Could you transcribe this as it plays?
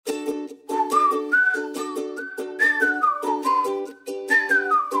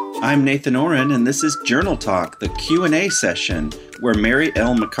I'm Nathan Oren, and this is Journal Talk, the Q&A session, where Mary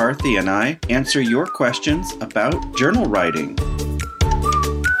L. McCarthy and I answer your questions about journal writing.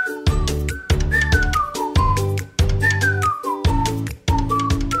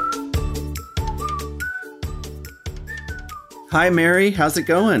 Hi, Mary. How's it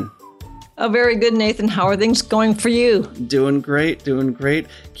going? Oh, very good, Nathan. How are things going for you? Doing great.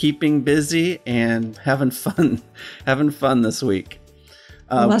 Keeping busy and having fun this week.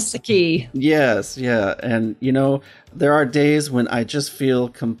 That's the key. Yes, yeah. And, there are days when I just feel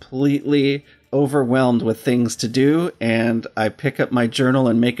completely overwhelmed with things to do, and I pick up my journal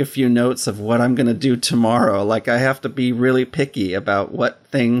and make a few notes of what I'm going to do tomorrow. Like, I have to be really picky about what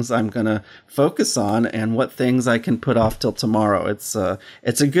things I'm going to focus on and what things I can put off till tomorrow. It's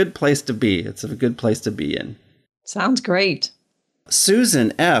a good place to be. It's a good place to be in. Sounds great.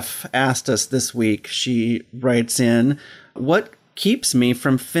 Susan F. asked us this week, she writes in, what keeps me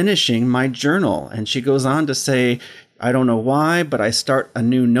from finishing my journal? And she goes on to say, I don't know why, but I start a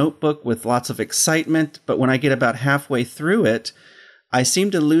new notebook with lots of excitement, but when I get about halfway through it, I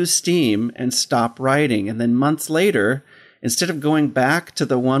seem to lose steam and stop writing. And then months later, instead of going back to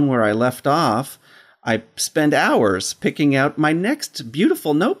the one where I left off, I spend hours picking out my next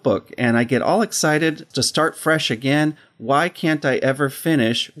beautiful notebook, and I get all excited to start fresh again. Why can't I ever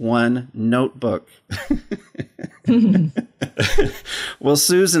finish one notebook? Well,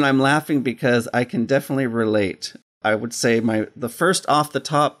 Susan, I'm laughing because I can definitely relate. I would say the first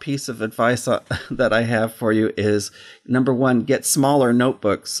off-the-top piece of advice that I have for you is, number one, get smaller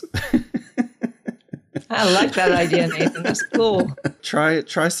notebooks. I like that idea, Nathan. That's cool.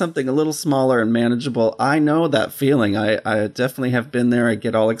 Try something a little smaller and manageable. I know that feeling. I definitely have been there. I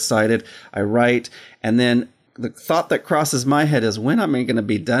get all excited. I write, and then the thought that crosses my head is, when am I going to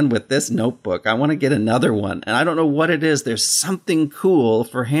be done with this notebook? I want to get another one. And I don't know what it is. There's something cool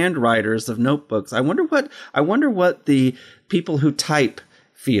for handwriters of notebooks. I wonder what the people who type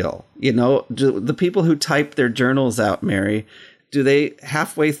feel. Do the people who type their journals out, Mary, do they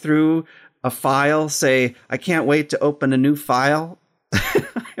halfway through a file say, I can't wait to open a new file?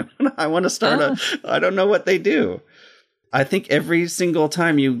 I want to start I don't know what they do. I think every single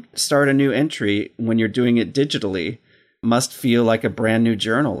time you start a new entry, when you're doing it digitally, must feel like a brand new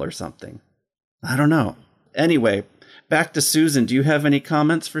journal or something. I don't know. Anyway, back to Susan. Do you have any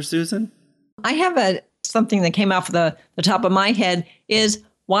comments for Susan? I have something that came off the top of my head is,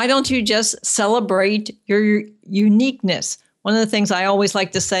 why don't you just celebrate your uniqueness? One of the things I always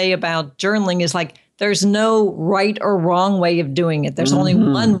like to say about journaling is, like, there's no right or wrong way of doing it. There's only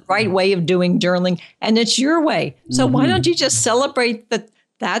one right way of doing journaling, and it's your way. So why don't you just celebrate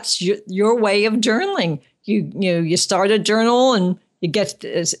that's your way of journaling? You start a journal and you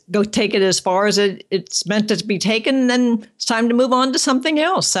go take it as far as it's meant to be taken, and then it's time to move on to something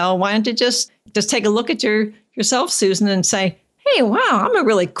else. So why don't you just take a look at yourself, Susan, and say, hey, wow, I'm a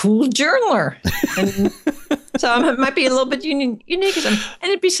really cool journaler. And so it might be a little bit unique.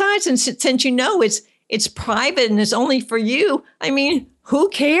 And besides, since it's private and it's only for you, I mean, who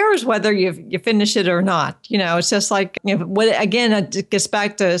cares whether you finish it or not? It's just like, again, it gets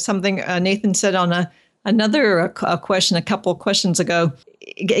back to something Nathan said on another question a couple of questions ago.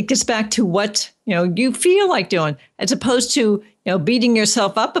 It gets back to what, you feel like doing, as opposed to, beating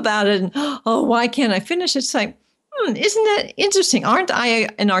yourself up about it and, oh, why can't I finish it? It's like, isn't that interesting? Aren't I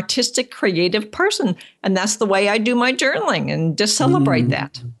an artistic, creative person? And that's the way I do my journaling, and just celebrate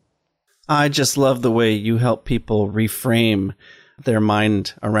that. I just love the way you help people reframe their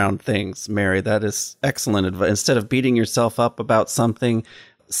mind around things, Mary. That is excellent advice. Instead of beating yourself up about something,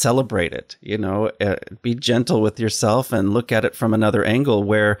 celebrate it. Be gentle with yourself and look at it from another angle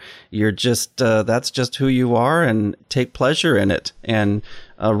where you're just, that's just who you are, and take pleasure in it, and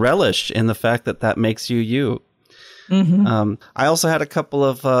relish in the fact that makes you you. Mm-hmm. I also had a couple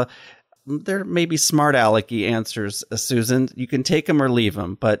of, there may be smart alecky answers, Susan. You can take them or leave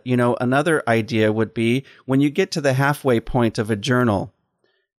them. But, another idea would be, when you get to the halfway point of a journal,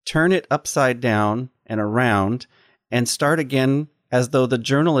 turn it upside down and around and start again as though the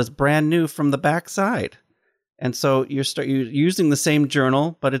journal is brand new from the backside. And so you're using the same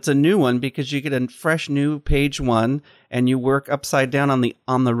journal, but it's a new one because you get a fresh new page one, and you work upside down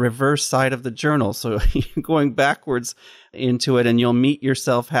on the reverse side of the journal. So you're going backwards into it, and you'll meet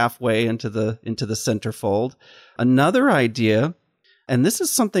yourself halfway into the centerfold. Another idea, and this is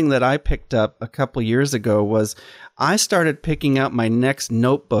something that I picked up a couple years ago, was I started picking out my next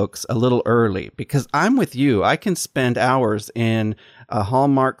notebooks a little early, because I'm with you. I can spend hours in a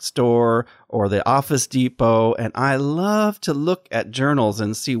Hallmark store or the Office Depot, and I love to look at journals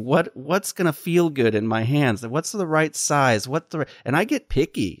and see what's going to feel good in my hands. What's the right size? And I get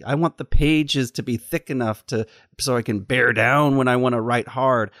picky. I want the pages to be thick enough so I can bear down when I want to write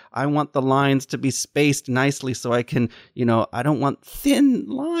hard. I want the lines to be spaced nicely so I can, I don't want thin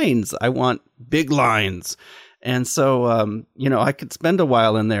lines. I want big lines. And so, I could spend a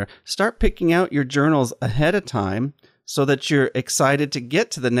while in there. Start picking out your journals ahead of time so that you're excited to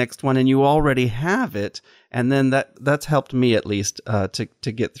get to the next one and you already have it. And then that's helped me at least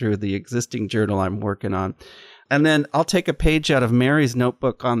to get through the existing journal I'm working on. And then I'll take a page out of Mary's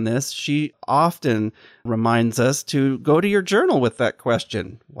notebook on this. She often reminds us to go to your journal with that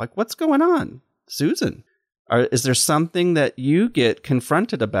question. Like, what's going on, Susan? Is there something that you get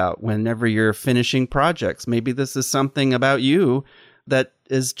confronted about whenever you're finishing projects? Maybe this is something about you that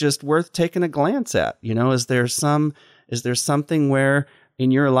is just worth taking a glance at. Is there something where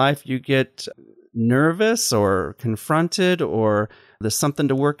in your life you get nervous or confronted, or there's something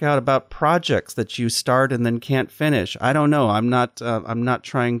to work out about projects that you start and then can't finish? I don't know. I'm not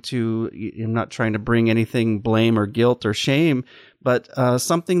trying to bring anything blame or guilt or shame, but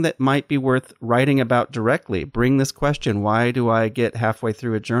something that might be worth writing about directly. Bring this question: why do I get halfway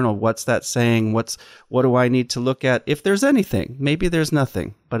through a journal? What's that saying? What do I need to look at? If there's anything, maybe there's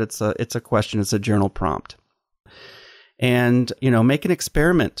nothing, but it's a question. It's a journal prompt. And, make an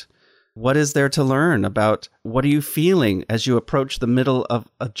experiment. What is there to learn about what are you feeling as you approach the middle of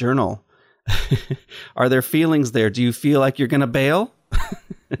a journal? Are there feelings there? Do you feel like you're going to bail?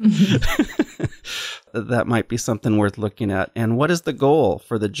 That might be something worth looking at. And what is the goal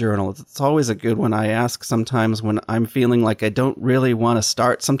for the journal? It's always a good one. I ask sometimes when I'm feeling like I don't really want to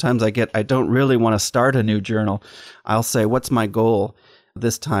start. Sometimes I don't really want to start a new journal. I'll say, what's my goal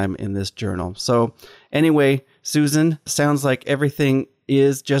this time in this journal? So anyway, Susan, sounds like everything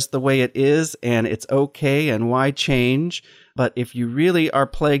is just the way it is and it's okay, and why change? But if you really are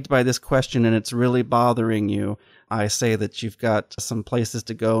plagued by this question and it's really bothering you, I say that you've got some places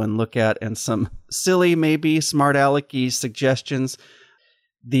to go and look at and some silly, maybe smart alecky suggestions.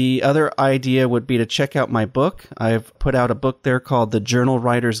 The other idea would be to check out my book. I've put out a book there called The Journal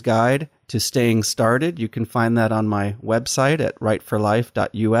Writer's Guide to Staying Started. You can find that on my website at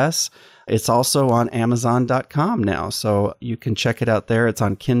writeforlife.us. It's also on Amazon.com now, so you can check it out there. It's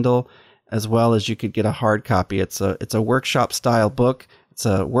on Kindle, as well as you could get a hard copy. It's a workshop-style book. It's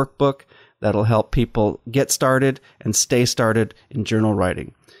a workbook that'll help people get started and stay started in journal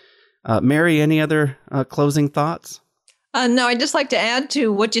writing. Mary, any other closing thoughts? No, I'd just like to add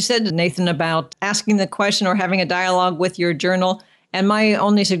to what you said, Nathan, about asking the question or having a dialogue with your journal. And my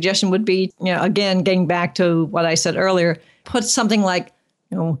only suggestion would be, again, getting back to what I said earlier, put something like,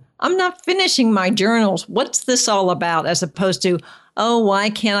 I'm not finishing my journals. What's this all about? As opposed to, oh, why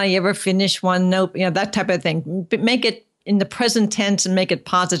can't I ever finish one? Nope, that type of thing. But make it in the present tense and make it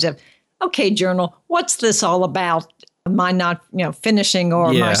positive. Okay, journal, what's this all about? Am I not, finishing or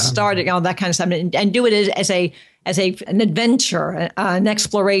am I starting? That kind of stuff. And do it as an adventure, an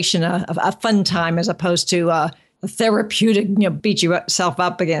exploration, a fun time, as opposed to a therapeutic, beat yourself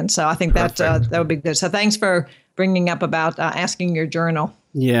up again. So I think that would be good. So thanks for bringing up about asking your journal.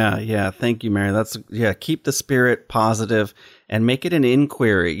 Yeah. Thank you, Mary. Keep the spirit positive and make it an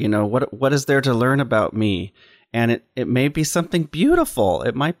inquiry. What is there to learn about me? And it may be something beautiful.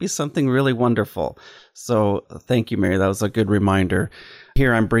 It might be something really wonderful. So thank you, Mary. That was a good reminder.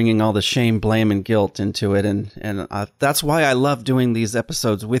 Here I'm bringing all the shame, blame, and guilt into it. And that's why I love doing these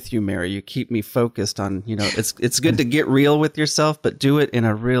episodes with you, Mary. You keep me focused on, it's good to get real with yourself, but do it in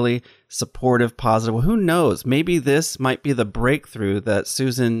a really supportive, positive way. Who knows? Maybe this might be the breakthrough that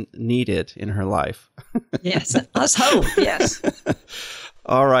Susan needed in her life. Yes. Let's hope. Yes.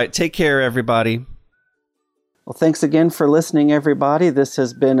 All right. Take care, everybody. Well, thanks again for listening, everybody. This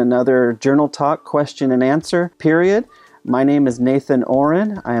has been another Journal Talk question and answer period. My name is Nathan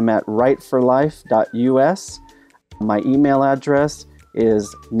Oren. I am at writeforlife.us. My email address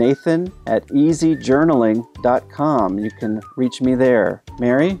is nathan@easyjournaling.com. You can reach me there.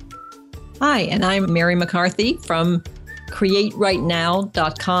 Mary? Hi, and I'm Mary McCarthy from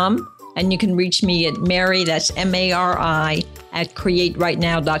createrightnow.com. And you can reach me at Mary, that's Mari, at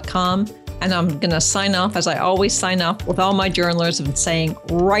createrightnow.com. And I'm going to sign off, as I always sign off with all my journalers, and saying,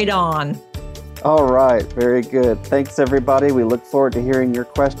 right on. All right. Very good. Thanks, everybody. We look forward to hearing your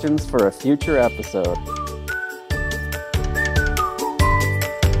questions for a future episode.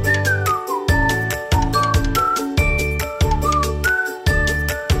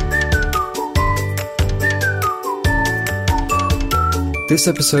 This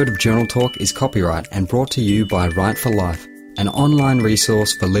episode of Journal Talk is copyright and brought to you by Write for Life. an online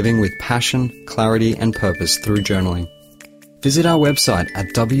resource for living with passion, clarity, and purpose through journaling. Visit our website at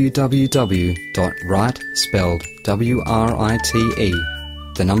www.write, spelled W-R-I-T-E,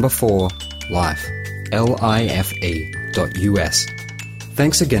 4, life, L-I-F-E.us.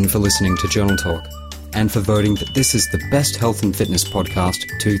 Thanks again for listening to Journal Talk and for voting that this is the best health and fitness podcast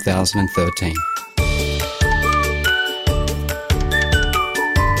 2013.